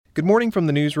Good morning from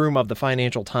the newsroom of the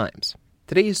Financial Times.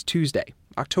 Today is Tuesday,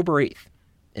 October 8th,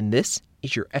 and this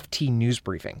is your FT News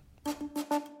Briefing.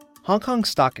 Hong Kong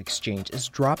Stock Exchange is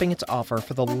dropping its offer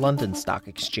for the London Stock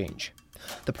Exchange.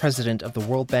 The president of the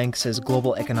World Bank says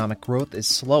global economic growth is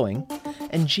slowing,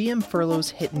 and GM furloughs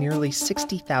hit nearly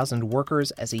 60,000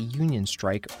 workers as a union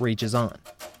strike rages on.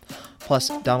 Plus,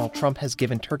 Donald Trump has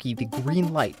given Turkey the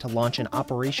green light to launch an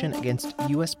operation against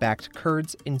U.S.-backed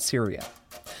Kurds in Syria.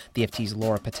 The FT's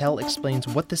Laura Patel explains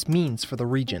what this means for the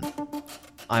region.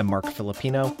 I'm Mark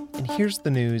Filipino, and here's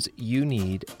the news you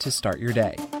need to start your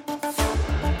day.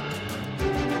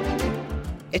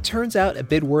 It turns out a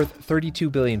bid worth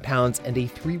 £32 billion and a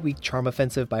 3-week charm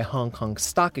offensive by Hong Kong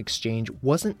Stock Exchange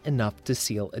wasn't enough to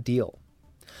seal a deal.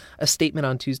 A statement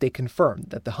on Tuesday confirmed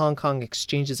that the Hong Kong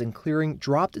Exchanges and Clearing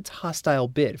dropped its hostile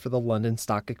bid for the London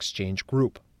Stock Exchange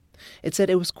Group. It said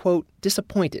it was, quote,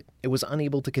 disappointed it was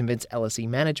unable to convince LSE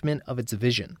management of its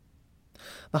vision.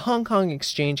 The Hong Kong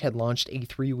Exchange had launched a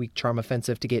 3-week charm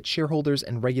offensive to get shareholders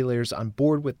and regulators on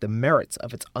board with the merits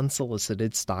of its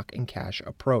unsolicited stock and cash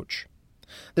approach.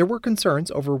 There were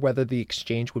concerns over whether the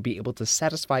exchange would be able to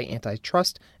satisfy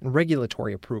antitrust and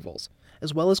regulatory approvals,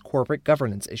 as well as corporate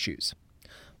governance issues.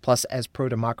 Plus, as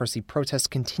pro-democracy protests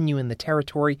continue in the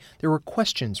territory, there were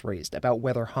questions raised about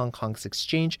whether Hong Kong's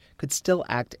exchange could still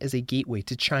act as a gateway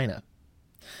to China.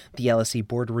 The LSE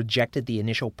board rejected the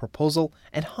initial proposal,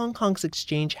 and Hong Kong's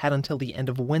exchange had until the end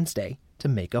of Wednesday to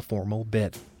make a formal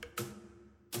bid.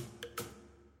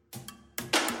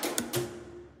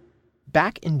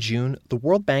 Back in June, the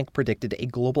World Bank predicted a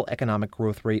global economic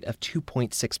growth rate of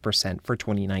 2.6% for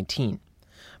 2019.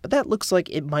 But that looks like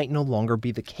it might no longer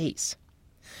be the case.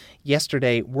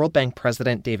 Yesterday, World Bank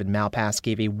President David Malpass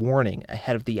gave a warning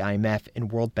ahead of the IMF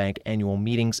and World Bank annual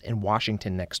meetings in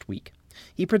Washington next week.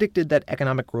 He predicted that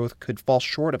economic growth could fall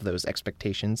short of those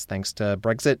expectations thanks to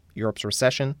Brexit, Europe's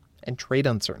recession, and trade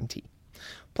uncertainty.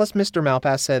 Plus, Mr.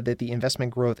 Malpass said that the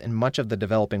investment growth in much of the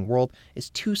developing world is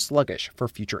too sluggish for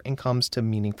future incomes to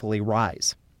meaningfully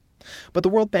rise. But the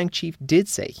World Bank chief did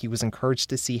say he was encouraged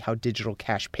to see how digital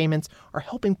cash payments are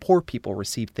helping poor people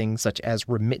receive things such as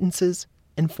remittances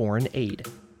and foreign aid.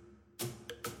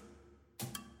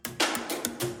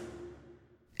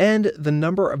 And the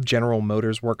number of General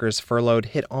Motors workers furloughed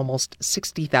hit almost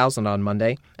 60,000 on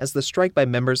Monday as the strike by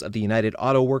members of the United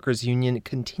Auto Workers Union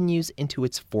continues into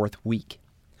its 4th week.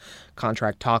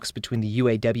 Contract talks between the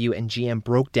UAW and GM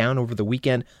broke down over the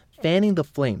weekend, fanning the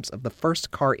flames of the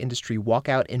first car industry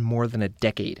walkout in more than a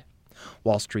decade.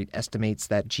 Wall Street estimates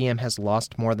that GM has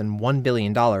lost more than $1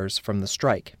 billion from the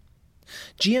strike.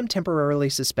 GM temporarily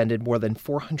suspended more than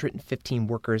 415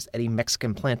 workers at a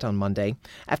Mexican plant on Monday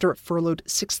after it furloughed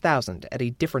 6,000 at a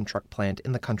different truck plant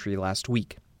in the country last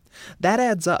week. That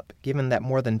adds up, given that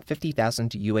more than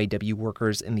 50,000 UAW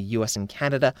workers in the U.S. and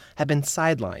Canada have been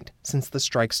sidelined since the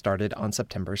strike started on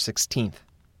September 16th.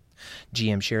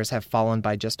 GM shares have fallen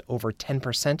by just over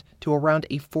 10% to around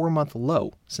a 4-month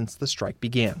low since the strike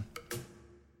began.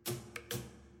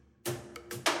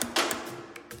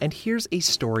 And here's a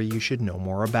story you should know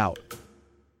more about.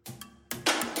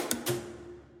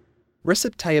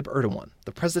 Recep Tayyip Erdogan,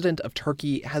 the president of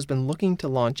Turkey, has been looking to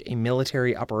launch a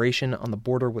military operation on the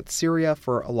border with Syria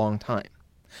for a long time.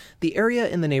 The area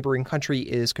in the neighboring country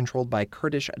is controlled by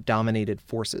Kurdish-dominated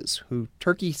forces, who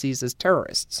Turkey sees as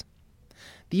terrorists.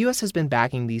 The U.S. has been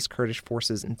backing these Kurdish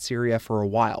forces in Syria for a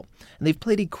while, and they've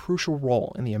played a crucial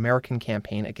role in the American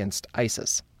campaign against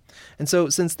ISIS. And so,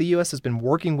 since the U.S. has been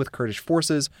working with Kurdish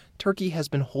forces, Turkey has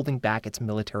been holding back its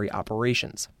military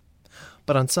operations.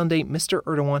 But on Sunday, Mr.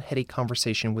 Erdogan had a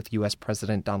conversation with U.S.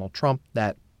 President Donald Trump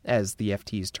that, as the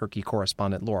FT's Turkey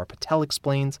correspondent Laura Patel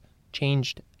explains,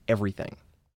 changed everything.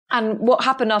 And what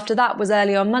happened after that was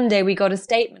early on Monday, we got a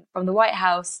statement from the White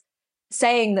House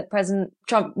saying that President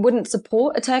Trump wouldn't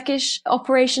support a Turkish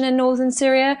operation in northern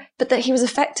Syria, but that he was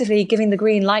effectively giving the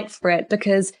green light for it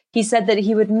because he said that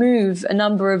he would move a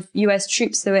number of US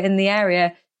troops that were in the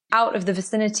area out of the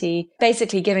vicinity,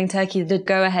 basically giving Turkey the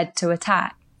go-ahead to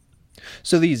attack.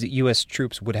 So these U.S.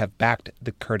 troops would have backed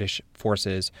the Kurdish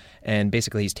forces, and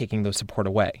basically he's taking those support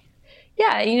away.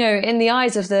 Yeah, in the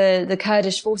eyes of the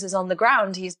Kurdish forces on the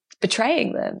ground, he's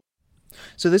betraying them.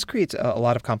 So this creates a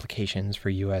lot of complications for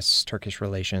U.S.-Turkish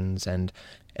relations and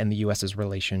the U.S.'s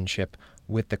relationship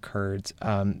with the Kurds.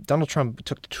 Donald Trump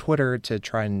took to Twitter to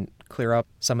try and clear up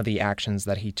some of the actions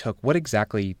that he took. What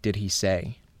exactly did he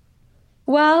say?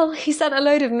 Well, he sent a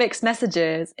load of mixed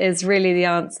messages is really the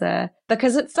answer.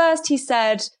 Because at first he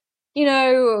said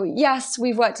yes,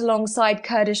 we've worked alongside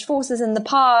Kurdish forces in the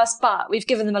past, but we've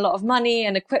given them a lot of money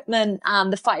and equipment,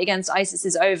 and the fight against ISIS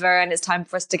is over, and it's time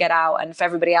for us to get out and for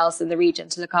everybody else in the region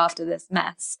to look after this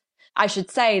mess. I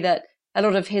should say that a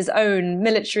lot of his own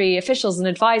military officials and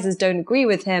advisors don't agree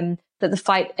with him that the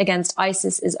fight against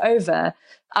ISIS is over.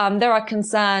 There are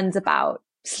concerns about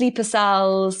sleeper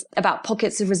cells, about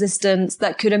pockets of resistance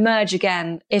that could emerge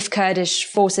again if Kurdish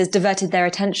forces diverted their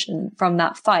attention from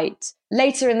that fight.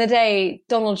 Later in the day,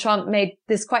 Donald Trump made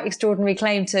this quite extraordinary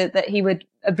claim that he would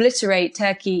obliterate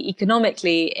Turkey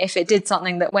economically if it did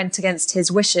something that went against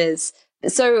his wishes.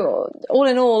 So all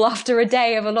in all, after a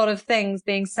day of a lot of things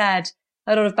being said,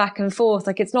 a lot of back and forth,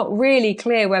 it's not really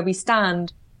clear where we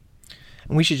stand.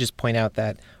 And we should just point out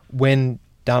that when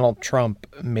Donald Trump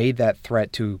made that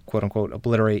threat to, quote unquote,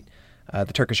 obliterate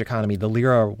the Turkish economy, the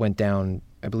lira went down,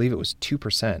 I believe it was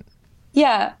 2%.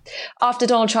 Yeah. After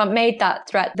Donald Trump made that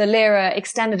threat, the lira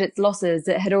extended its losses.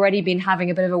 It had already been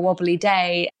having a bit of a wobbly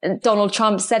day. And Donald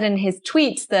Trump said in his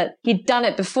tweets that he'd done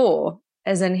it before,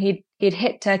 as in he'd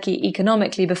hit Turkey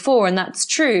economically before, and that's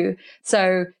true.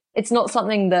 So it's not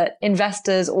something that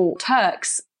investors or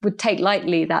Turks would take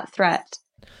lightly, that threat.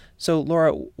 So,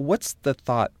 Laura, what's the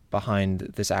thought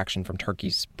behind this action from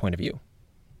Turkey's point of view?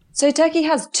 So Turkey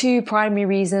has two primary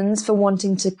reasons for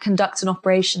wanting to conduct an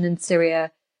operation in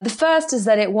Syria. The first is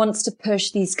that it wants to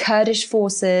push these Kurdish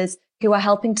forces who are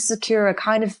helping to secure a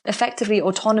kind of effectively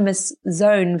autonomous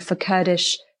zone for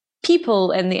Kurdish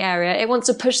people in the area. It wants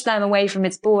to push them away from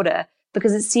its border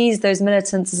because it sees those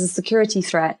militants as a security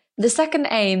threat. The second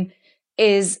aim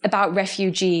is about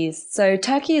refugees. So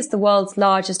Turkey is the world's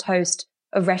largest host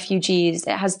of refugees.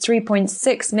 It has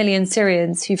 3.6 million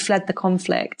Syrians who fled the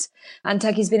conflict. And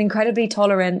Turkey's been incredibly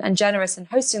tolerant and generous in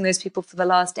hosting those people for the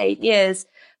last 8 years.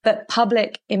 But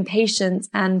public impatience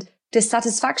and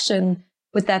dissatisfaction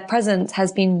with their presence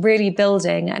has been really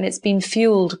building, and it's been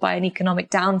fueled by an economic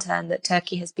downturn that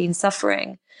Turkey has been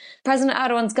suffering. President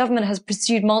Erdogan's government has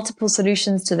pursued multiple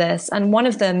solutions to this, and one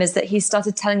of them is that he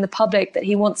started telling the public that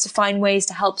he wants to find ways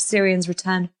to help Syrians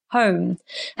return home.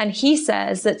 And he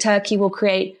says that Turkey will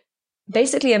create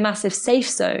basically a massive safe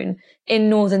zone in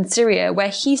northern Syria, where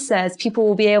he says people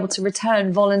will be able to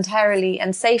return voluntarily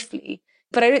and safely.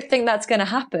 But I don't think that's going to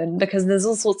happen because there's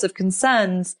all sorts of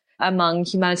concerns among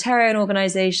humanitarian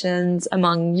organizations,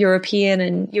 among European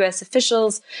and US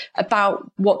officials about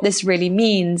what this really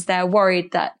means. They're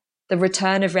worried that the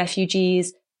return of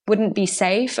refugees wouldn't be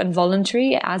safe and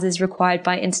voluntary, as is required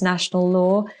by international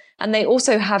law. And they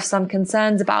also have some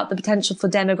concerns about the potential for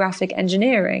demographic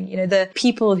engineering. The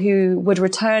people who would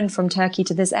return from Turkey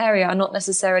to this area are not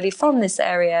necessarily from this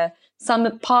area.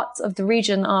 Some parts of the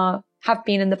region have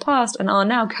been in the past and are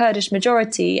now Kurdish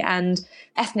majority, and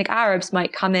ethnic Arabs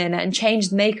might come in and change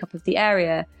the makeup of the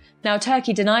area. Now,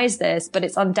 Turkey denies this, but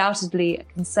it's undoubtedly a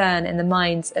concern in the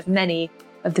minds of many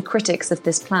of the critics of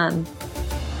this plan.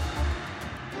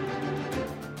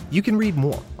 You can read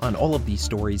more on all of these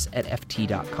stories at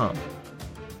FT.com.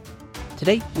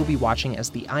 Today, we'll be watching as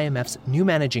the IMF's new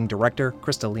managing director,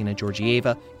 Kristalina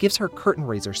Georgieva, gives her curtain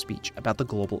raiser speech about the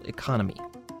global economy.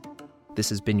 This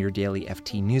has been your daily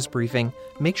FT News Briefing.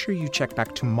 Make sure you check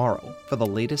back tomorrow for the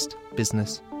latest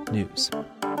business news.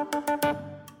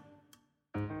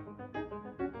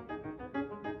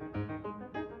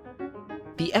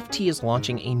 The FT is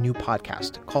launching a new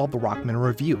podcast called The Rockman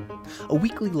Review, a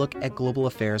weekly look at global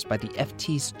affairs by the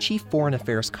FT's chief foreign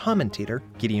affairs commentator,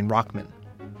 Gideon Rockman.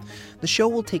 The show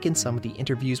will take in some of the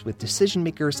interviews with decision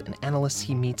makers and analysts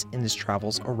he meets in his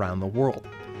travels around the world,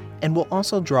 and will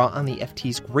also draw on the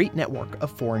FT's great network of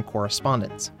foreign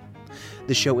correspondents.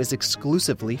 The show is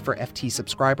exclusively for FT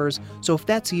subscribers, so if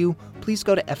that's you, please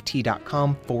go to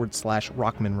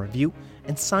ft.com/Rockman Review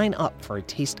and sign up for a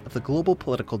taste of the global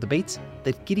political debates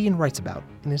that Gideon writes about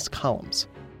in his columns.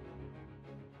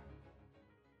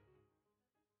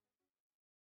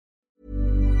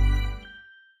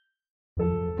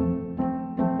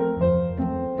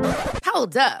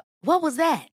 Hold up. What was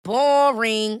that?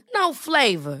 Boring. No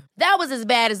flavor. That was as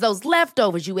bad as those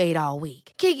leftovers you ate all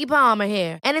week. Keke Palmer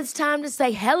here, and it's time to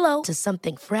say hello to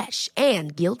something fresh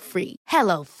and guilt-free.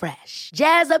 HelloFresh.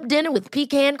 Jazz up dinner with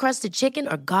pecan-crusted chicken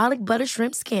or garlic butter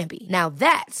shrimp scampi. Now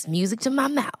that's music to my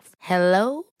mouth.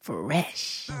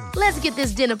 HelloFresh. Let's get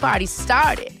this dinner party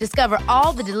started. Discover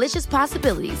all the delicious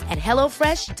possibilities at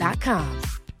HelloFresh.com.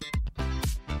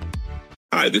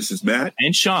 Hi, this is Matt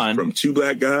and Sean from Two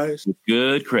Black Guys with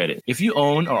Good Credit. If you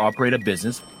own or operate a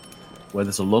business, whether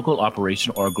it's a local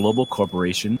operation or a global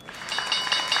corporation,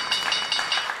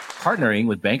 partnering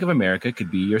with Bank of America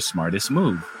could be your smartest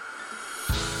move.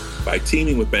 By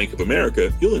teaming with Bank of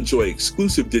America, you'll enjoy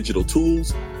exclusive digital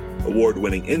tools,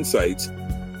 award-winning insights,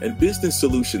 and business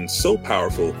solutions so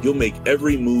powerful you'll make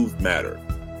every move matter.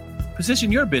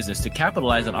 Position your business to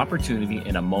capitalize on opportunity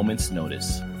in a moment's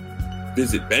notice.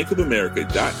 Visit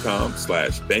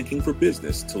bankofamerica.com/banking for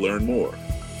business to learn more.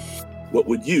 What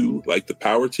would you like the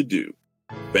power to do?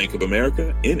 Bank of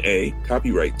America, N.A.,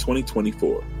 copyright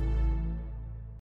 2024.